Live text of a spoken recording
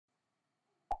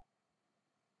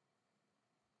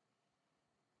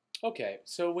Okay,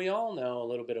 so we all know a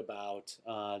little bit about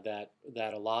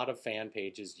that a lot of fan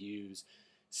pages use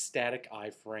static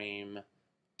iframe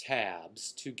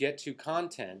tabs to get to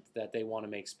content that they want to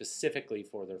make specifically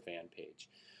for their fan page.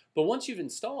 But once you've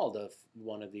installed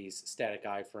one of these static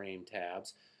iframe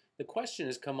tabs, the question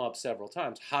has come up several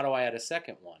times, how do I add a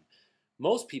second one?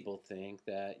 Most people think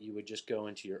that you would just go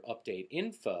into your update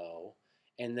info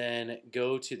and then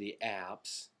go to the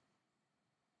apps,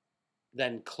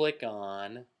 then click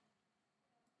on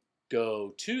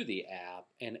go to the app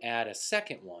and add a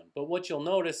second one. But what you'll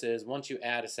notice is once you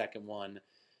add a second one,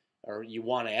 or you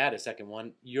want to add a second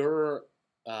one, your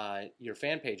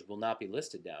fan page will not be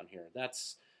listed down here.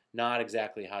 That's not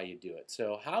exactly how you do it.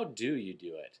 So how do you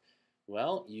do it?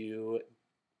 Well, you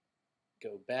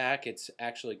go back. It's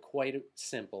actually quite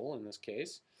simple in this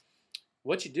case.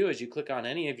 What you do is you click on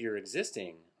any of your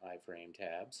existing iframe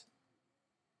tabs,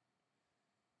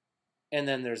 and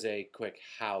then there's a quick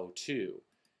how to.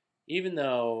 Even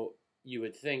though you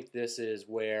would think this is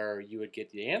where you would get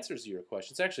the answers to your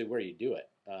questions, it's actually where you do it.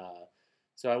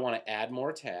 So I want to add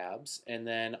more tabs, and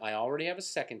then I already have a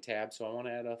second tab, so I want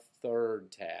to add a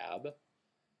third tab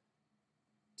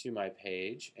to my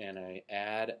page, and I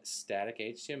add static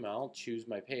HTML, choose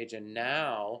my page, and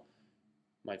now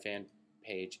my fan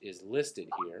page is listed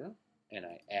here, and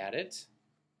I add it.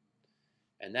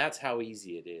 And that's how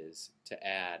easy it is to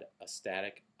add a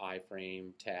static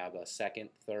iframe tab, a second,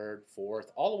 third,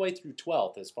 fourth, all the way through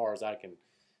 12th as far as I can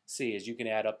see, as you can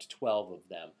add up to 12 of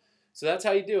them. So that's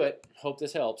how you do it. Hope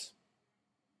this helps.